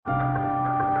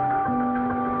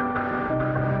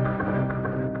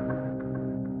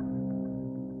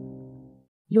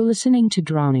You're listening to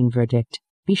Drowning Verdict.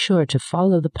 Be sure to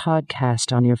follow the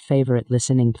podcast on your favorite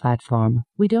listening platform.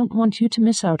 We don't want you to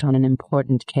miss out on an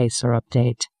important case or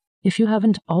update. If you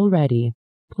haven't already,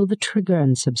 pull the trigger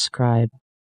and subscribe.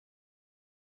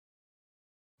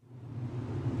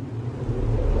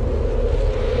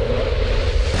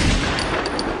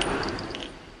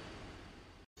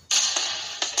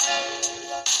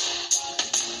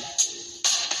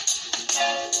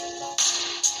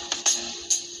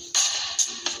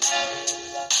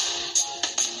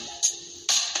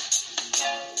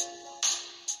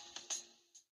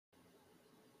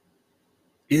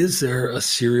 Is there a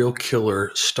serial killer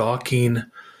stalking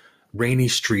Rainey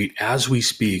Street as we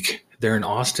speak? They're in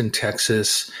Austin,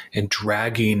 Texas, and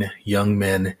dragging young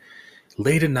men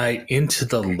late at night into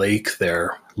the lake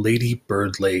there, Lady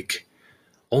Bird Lake,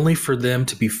 only for them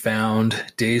to be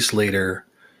found days later,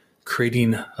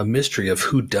 creating a mystery of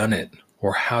who done it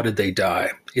or how did they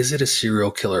die. Is it a serial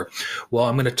killer? Well,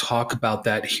 I'm going to talk about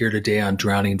that here today on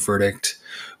Drowning Verdict,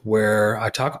 where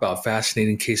I talk about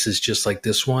fascinating cases just like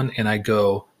this one, and I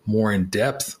go more in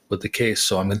depth with the case.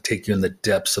 So I'm going to take you in the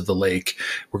depths of the lake.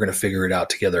 We're going to figure it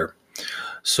out together.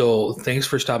 So thanks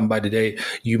for stopping by today.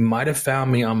 You might have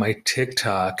found me on my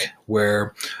TikTok,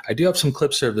 where I do have some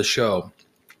clips there of the show.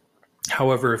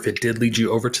 However, if it did lead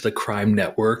you over to the Crime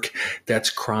Network, that's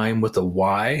Crime with a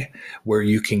Y, where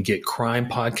you can get crime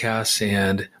podcasts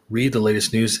and read the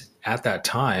latest news at that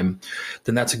time,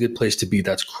 then that's a good place to be.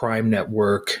 That's Crime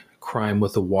Network, Crime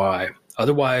with a Y.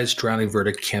 Otherwise, Drowning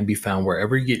Verdict can be found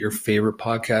wherever you get your favorite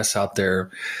podcasts out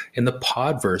there in the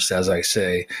podverse, as I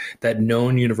say, that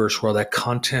known universe where that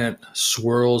content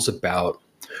swirls about.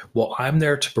 Well, I'm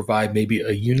there to provide maybe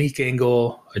a unique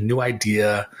angle, a new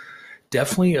idea,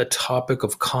 definitely a topic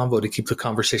of convo to keep the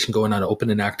conversation going on open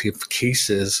and active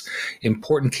cases,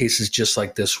 important cases just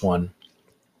like this one.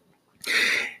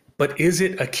 But is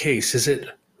it a case? Is it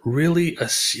really a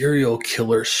serial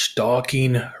killer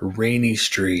stalking Rainey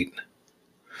Street?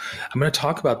 I'm going to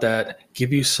talk about that,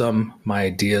 give you my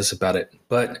ideas about it.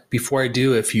 But before I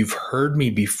do, if you've heard me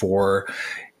before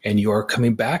and you are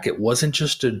coming back, it wasn't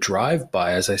just a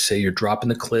drive-by. As I say, you're dropping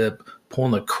the clip,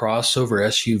 pulling the crossover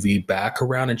SUV back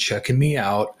around and checking me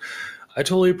out. I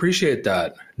totally appreciate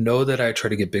that. Know that I try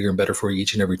to get bigger and better for you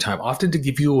each and every time, often to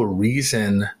give you a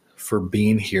reason for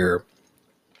being here.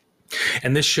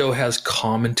 And this show has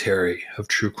commentary of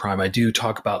true crime. I do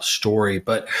talk about story,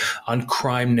 but on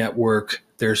Crime Network,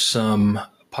 there's some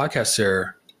podcasts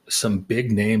there, some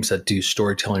big names that do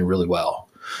storytelling really well.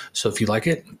 So if you like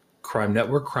it, Crime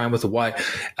Network, Crime with a Y.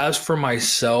 As for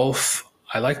myself,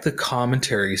 I like the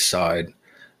commentary side.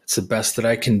 It's the best that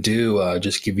I can do,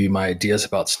 just give you my ideas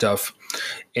about stuff.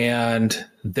 And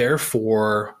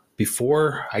therefore,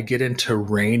 before I get into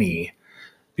Rainey,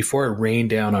 before I rain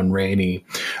down on Rainey,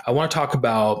 I want to talk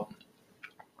about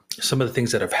some of the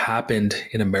things that have happened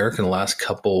in America in the last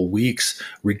couple of weeks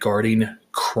regarding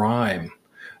crime.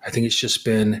 I think it's just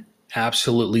been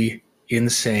absolutely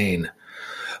insane.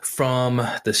 From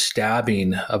the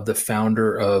stabbing of the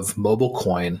founder of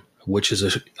MobileCoin, which is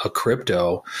a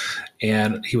crypto,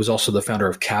 and he was also the founder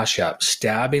of Cash App,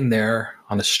 stabbing there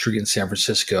on a street in San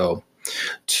Francisco,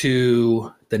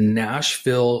 to the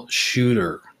Nashville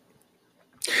shooter.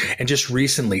 And just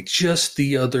recently, just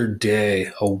the other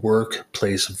day, a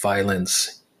workplace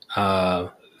violence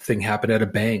thing happened at a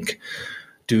bank.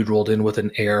 Dude rolled in with an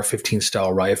AR-15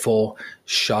 style rifle,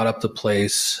 shot up the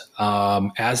place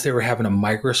as they were having a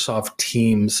Microsoft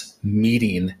Teams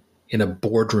meeting in a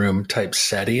boardroom type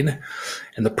setting.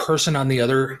 And the person on the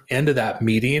other end of that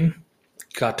meeting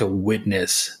got to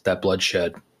witness that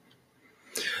bloodshed.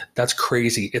 That's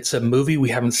crazy. It's a movie we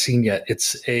haven't seen yet.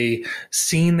 It's a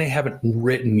scene they haven't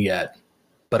written yet,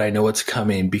 but I know it's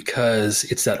coming because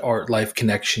it's that art-life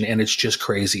connection, and it's just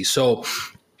crazy. So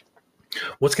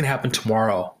what's going to happen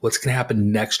tomorrow? What's going to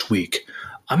happen next week?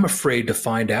 I'm afraid to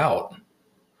find out.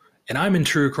 And I'm in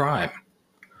true crime.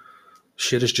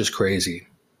 Shit is just crazy.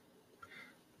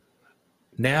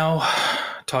 Now,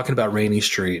 talking about Rainey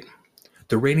Street.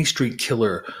 The Rainey Street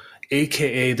Killer,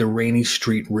 a.k.a. the Rainey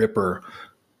Street Ripper.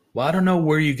 Well, I don't know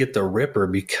where you get the Ripper,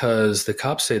 because the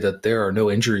cops say that there are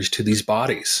no injuries to these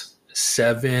bodies.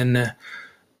 7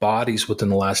 bodies within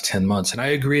the last 10 months. And I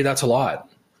agree, that's a lot.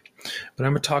 But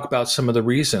I'm going to talk about some of the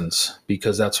reasons,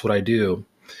 because that's what I do.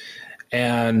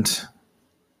 And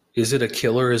is it a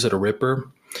killer? Is it a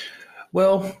Ripper?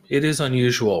 Well, it is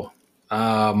unusual.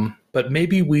 But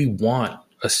maybe we want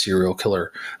a serial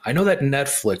killer. I know that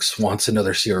Netflix wants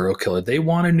another serial killer. They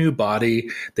want a new body.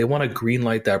 They want to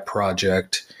greenlight that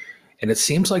project. And it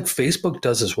seems like Facebook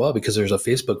does as well, because there's a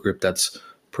Facebook group that's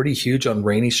pretty huge on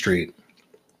Rainey Street.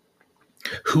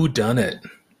 Who done it?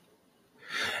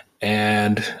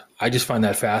 And I just find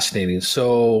that fascinating.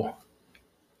 So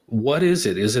what is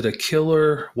it? Is it a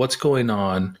killer? What's going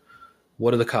on?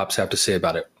 What do the cops have to say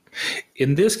about it?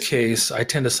 In this case, I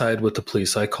tend to side with the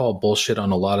police. I call bullshit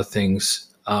on a lot of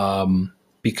things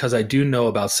because I do know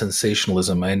about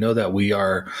sensationalism. I know that we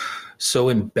are so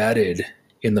embedded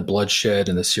in the bloodshed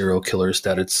and the serial killers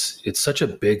that it's such a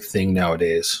big thing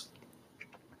nowadays.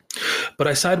 But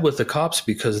I side with the cops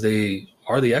because they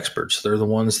are the experts. They're the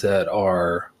ones that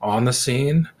are on the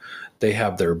scene. They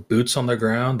have their boots on the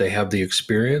ground. They have the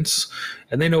experience,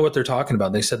 and they know what they're talking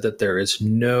about. They said that there is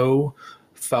no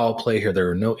foul play here. There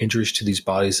are no injuries to these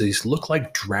bodies. These look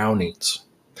like drownings.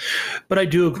 But I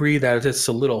do agree that it's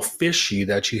a little fishy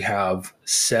that you have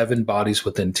 7 bodies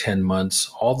within 10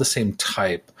 months, all the same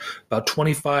type, about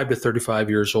 25 to 35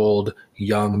 years old,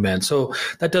 young men. So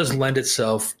that does lend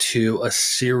itself to a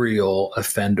serial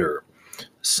offender,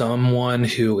 someone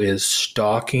who is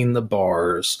stalking the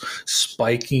bars,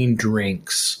 spiking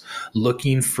drinks,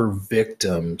 looking for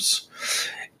victims,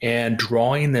 and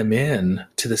drawing them in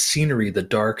to the scenery, the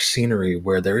dark scenery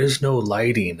where there is no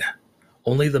lighting,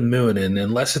 only the moon. And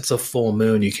unless it's a full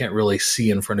moon, you can't really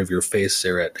see in front of your face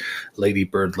there at Lady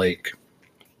Bird Lake.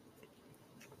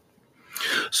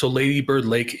 So Lady Bird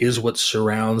Lake is what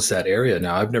surrounds that area.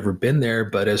 Now, I've never been there,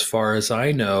 but as far as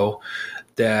I know,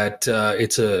 that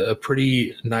it's a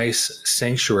pretty nice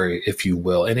sanctuary, if you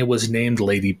will. And it was named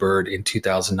Lady Bird in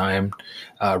 2009,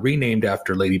 renamed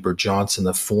after Lady Bird Johnson,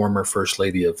 the former First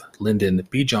Lady of Lyndon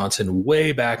B. Johnson,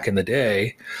 way back in the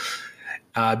day,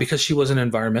 because she was an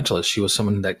environmentalist. She was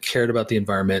someone that cared about the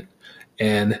environment.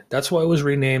 And that's why it was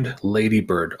renamed Lady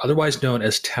Bird, otherwise known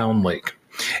as Town Lake.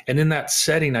 And in that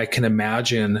setting, I can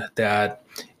imagine that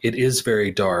it is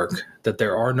very dark, that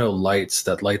there are no lights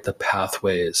that light the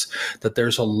pathways, that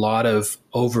there's a lot of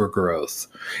overgrowth.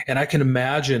 And I can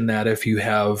imagine that if you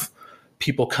have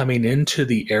people coming into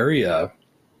the area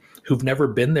who've never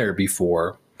been there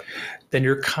before, then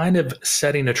you're kind of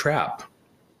setting a trap.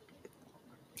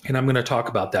 And I'm going to talk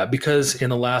about that because in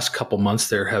the last couple months,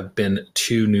 there have been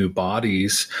 2 new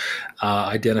bodies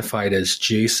identified as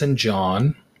Jason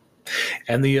John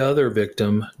and the other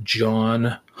victim,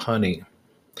 John Honey.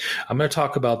 I'm going to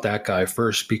talk about that guy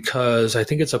first because I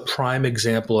think it's a prime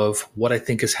example of what I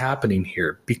think is happening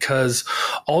here. Because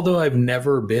although I've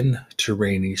never been to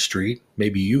Rainey Street,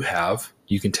 maybe you have,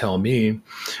 you can tell me,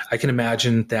 I can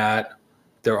imagine that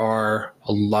there are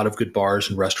a lot of good bars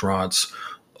and restaurants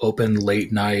open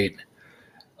late night,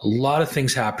 a lot of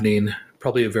things happening,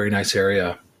 probably a very nice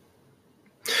area.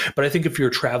 But I think if you're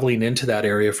traveling into that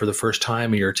area for the first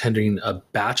time and you're attending a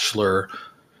bachelor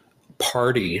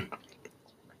party,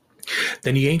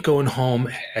 then you ain't going home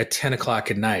at 10 o'clock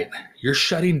at night. You're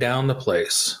shutting down the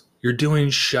place. You're doing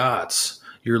shots.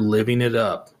 You're living it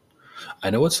up. I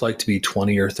know what it's like to be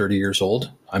 20 or 30 years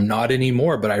old. I'm not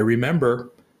anymore, but I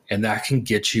remember, and that can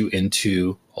get you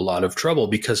into a lot of trouble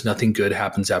because nothing good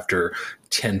happens after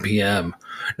 10 p.m.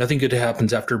 Nothing good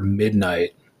happens after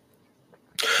midnight.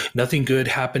 Nothing good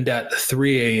happened at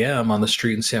 3 a.m. on the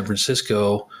street in San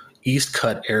Francisco, East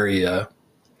Cut area,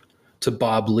 to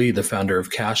Bob Lee, the founder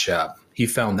of Cash App. He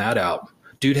found that out.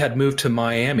 Dude had moved to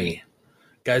Miami.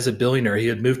 Guy's a billionaire. He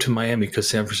had moved to Miami because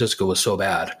San Francisco was so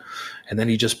bad. And then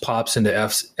he just pops into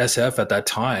SF at that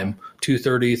time,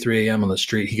 2:30, 3 a.m. on the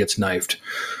street. He gets knifed.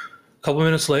 A couple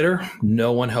minutes later,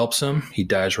 no one helps him. He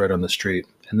dies right on the street.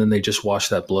 And then they just wash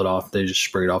that blood off. They just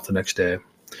spray it off the next day.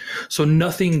 So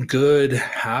nothing good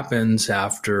happens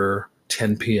after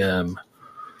 10 p.m.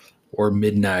 or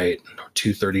midnight, or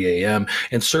 2:30 a.m.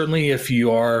 And certainly if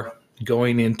you are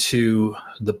going into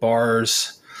the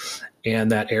bars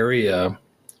and that area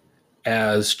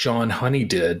as John Honey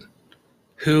did,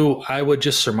 who I would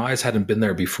just surmise hadn't been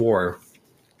there before,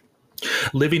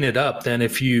 living it up, then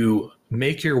if you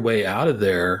make your way out of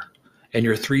there and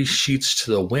you're 3 sheets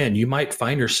to the wind, you might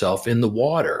find yourself in the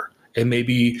water. And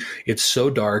maybe it's so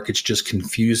dark, it's just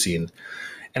confusing.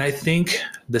 And I think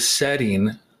the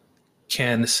setting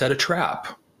can set a trap.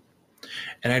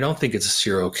 And I don't think it's a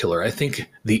serial killer. I think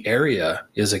the area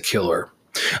is a killer.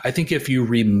 I think if you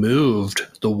removed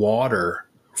the water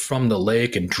from the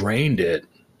lake and drained it,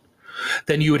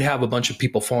 then you would have a bunch of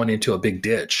people falling into a big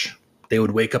ditch. They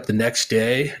would wake up the next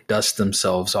day, dust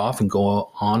themselves off, and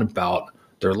go on about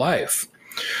their life.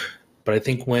 But I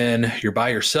think when you're by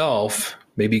yourself,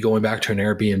 maybe going back to an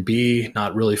Airbnb,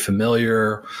 not really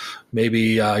familiar, maybe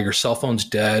your cell phone's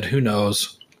dead, who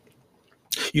knows,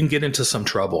 you can get into some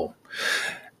trouble.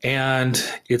 And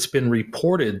it's been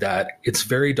reported that it's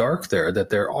very dark there, that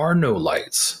there are no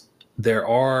lights. There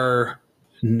are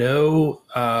no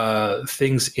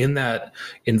things in that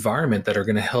environment that are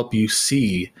going to help you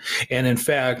see. And in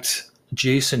fact,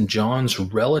 Jason John's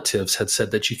relatives had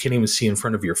said that you can't even see in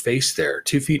front of your face there,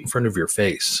 2 feet in front of your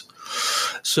face.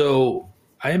 So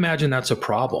I imagine that's a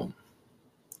problem.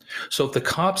 So if the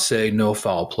cops say no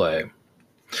foul play,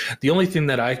 the only thing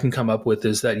that I can come up with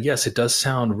is that, yes, it does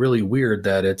sound really weird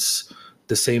that it's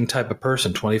the same type of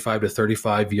person, 25 to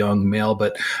 35, young male.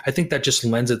 But I think that just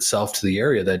lends itself to the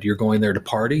area that you're going there to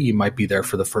party. You might be there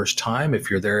for the first time.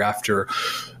 If you're there after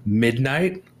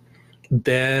midnight,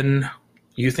 then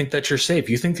you think that you're safe.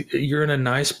 You think you're in a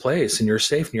nice place and you're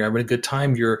safe and you're having a good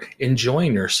time. You're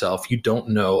enjoying yourself. You don't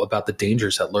know about the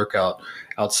dangers that lurk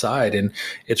outside. And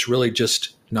it's really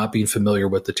just not being familiar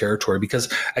with the territory,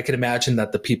 because I can imagine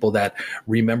that the people that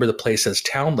remember the place as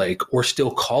Town Lake or still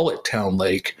call it Town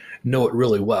Lake know it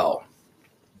really well.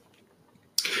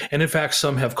 And in fact,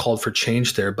 some have called for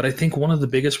change there. But I think one of the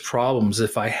biggest problems,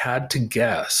 if I had to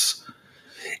guess,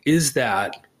 is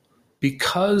that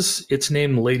because it's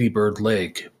named Lady Bird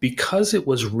Lake, because it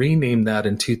was renamed that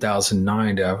in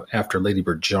 2009 after Lady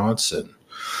Bird Johnson,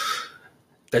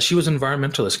 that she was an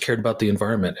environmentalist, cared about the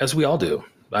environment, as we all do.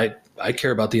 I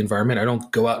care about the environment. I don't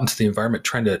go out into the environment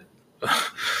trying to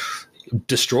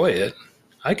destroy it.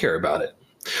 I care about it.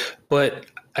 But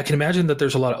I can imagine that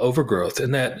there's a lot of overgrowth,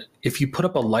 and that if you put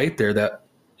up a light there, that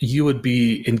you would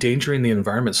be endangering the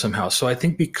environment somehow. So I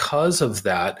think because of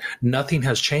that, nothing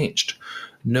has changed.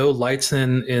 No lights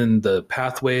in the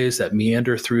pathways that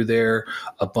meander through there,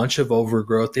 a bunch of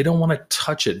overgrowth. They don't want to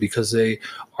touch it because they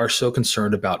are so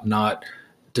concerned about not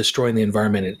destroying the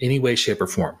environment in any way, shape, or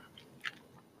form.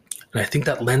 And I think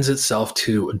that lends itself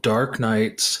to dark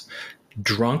nights,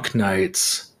 drunk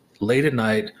nights, late at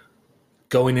night,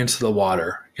 going into the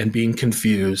water and being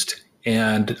confused.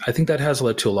 And I think that has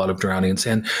led to a lot of drownings.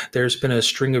 And there's been a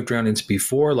string of drownings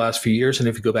before, last few years. And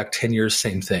if you go back 10 years,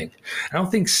 same thing. I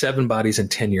don't think 7 bodies in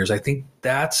 10 years. I think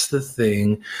that's the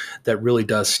thing that really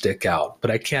does stick out.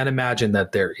 But I can't imagine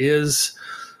that there is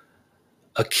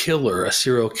a killer, a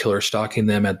serial killer, stalking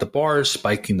them at the bars,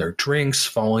 spiking their drinks,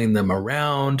 following them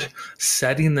around,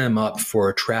 setting them up for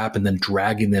a trap, and then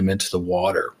dragging them into the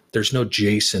water. There's no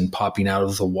Jason popping out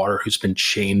of the water who's been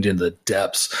chained in the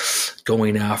depths,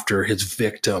 going after his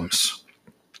victims.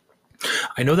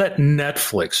 I know that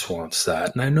Netflix wants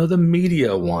that, and I know the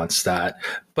media wants that,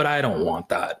 but I don't want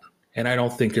that. And I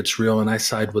don't think it's real, and I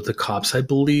side with the cops. I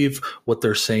believe what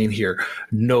they're saying here.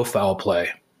 No foul play.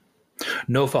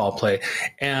 No foul play.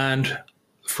 And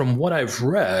from what I've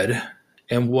read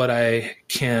and what I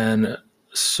can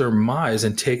surmise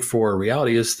and take for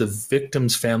reality is the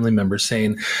victim's family members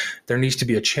saying there needs to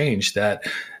be a change, that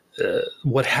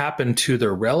what happened to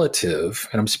their relative,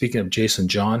 and I'm speaking of Jason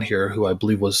John here, who I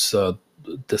believe was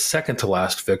the second to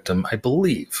last victim, I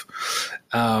believe,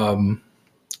 going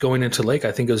into Lake,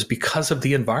 I think it was because of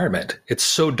the environment. It's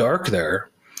so dark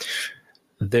there.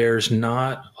 There's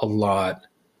not a lot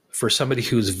for somebody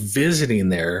who's visiting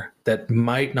there that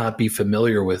might not be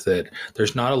familiar with it.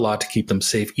 There's not a lot to keep them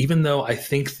safe, even though I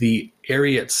think the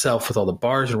area itself with all the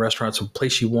bars and restaurants, a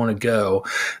place you want to go,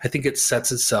 I think it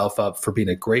sets itself up for being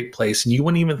a great place. And you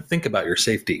wouldn't even think about your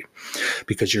safety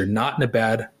because you're not in a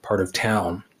bad part of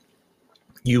town.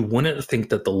 You wouldn't think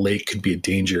that the lake could be a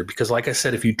danger because, like I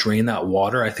said, if you drain that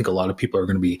water, I think a lot of people are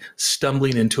going to be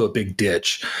stumbling into a big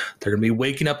ditch. They're going to be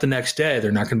waking up the next day.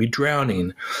 They're not going to be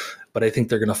drowning. But I think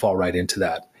they're going to fall right into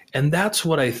that. And that's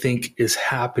what I think is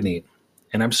happening.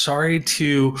 And I'm sorry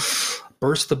to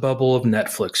burst the bubble of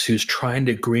Netflix, who's trying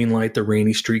to greenlight the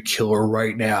Rainey Street Killer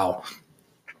right now.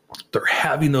 They're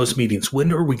having those meetings.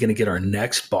 When are we going to get our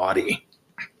next body?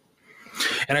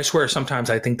 And I swear sometimes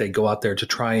I think they go out there to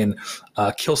try and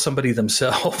kill somebody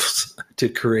themselves to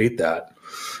create that.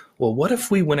 Well, what if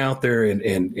we went out there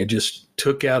and just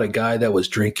took out a guy that was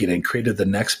drinking and created the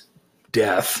next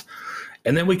death?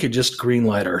 And then we could just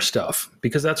greenlight our stuff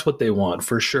because that's what they want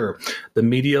for sure. The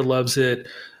media loves it.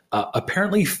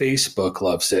 Apparently Facebook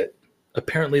loves it.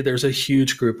 Apparently there's a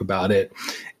huge group about it.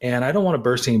 And I don't want to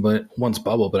burst anyone's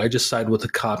bubble, but I just side with the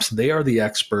cops. They are the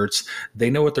experts.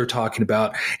 They know what they're talking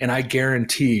about. And I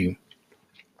guarantee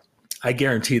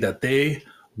that they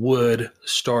would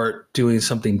start doing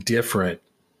something different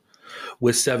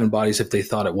with 7 bodies if they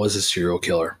thought it was a serial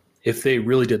killer. If they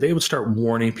really did, they would start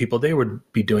warning people. They would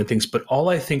be doing things. But all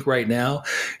I think right now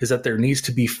is that there needs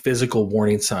to be physical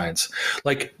warning signs.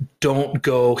 Like, don't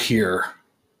go here.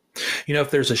 You know, if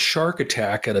there's a shark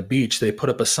attack at a beach, they put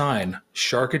up a sign,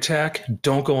 shark attack,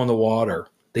 don't go in the water.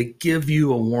 They give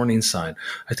you a warning sign.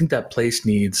 I think that place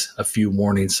needs a few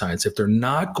warning signs. If they're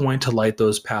not going to light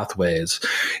those pathways,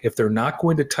 if they're not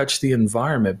going to touch the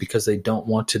environment because they don't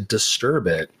want to disturb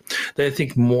it, then I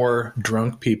think more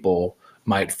drunk people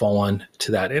might fall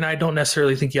into that. And I don't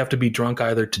necessarily think you have to be drunk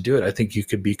either to do it. I think you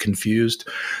could be confused.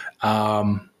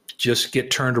 Just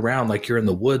get turned around like you're in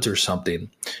the woods or something.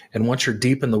 And once you're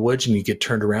deep in the woods and you get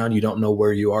turned around, you don't know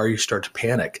where you are, you start to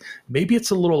panic. Maybe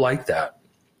it's a little like that.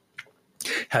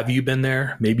 Have you been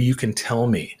there? Maybe you can tell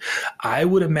me. I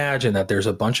would imagine that there's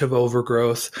a bunch of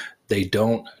overgrowth. They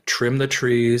don't trim the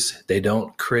trees. They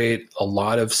don't create a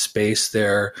lot of space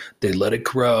there. They let it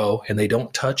grow and they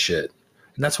don't touch it.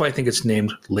 And that's why I think it's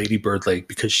named Lady Bird Lake,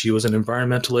 because she was an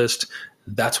environmentalist.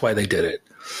 That's why they did it.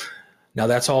 Now,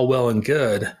 that's all well and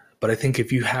good, but I think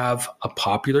if you have a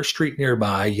popular street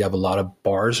nearby, you have a lot of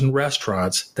bars and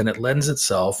restaurants, then it lends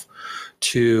itself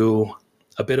to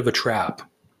a bit of a trap.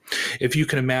 If you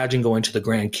can imagine going to the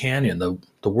Grand Canyon,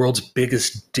 the world's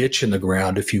biggest ditch in the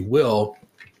ground, if you will,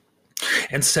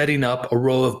 and setting up a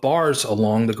row of bars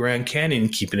along the Grand Canyon,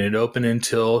 keeping it open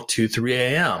until 2, 3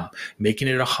 a.m., making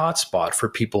it a hot spot for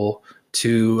people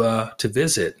to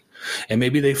visit. And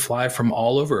maybe they fly from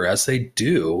all over, as they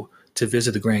do, to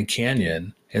visit the Grand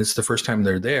Canyon. And it's the first time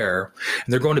they're there.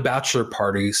 And they're going to bachelor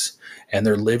parties, and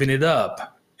they're living it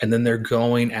up. And then they're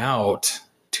going out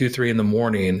 2, 3 in the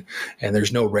morning, and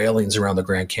there's no railings around the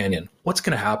Grand Canyon. What's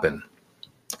going to happen?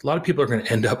 A lot of people are going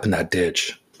to end up in that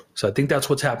ditch. So I think that's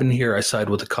what's happening here. I side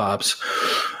with the cops.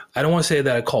 I don't want to say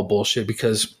that I call bullshit,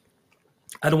 because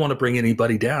I don't want to bring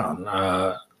anybody down.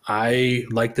 I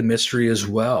like the mystery as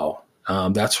well.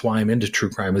 That's why I'm into true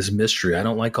crime, is mystery. I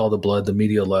don't like all the blood the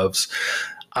media loves.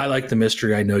 I like the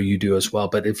mystery. I know you do as well.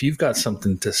 But if you've got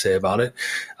something to say about it,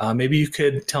 maybe you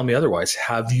could tell me otherwise.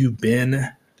 Have you been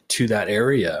to that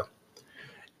area?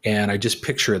 And I just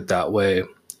picture it that way.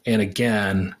 And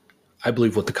again, I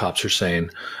believe what the cops are saying.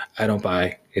 I don't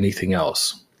buy anything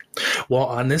else. Well,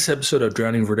 on this episode of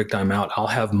Drowning Verdict, I'm out. I'll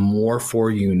have more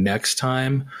for you next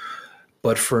time.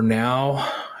 But for now,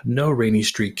 no Rainey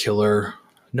Street Killer,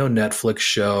 no Netflix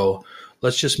show.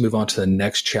 Let's just move on to the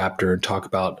next chapter and talk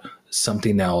about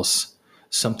something else,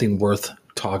 something worth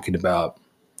talking about.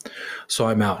 So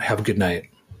I'm out. Have a good night.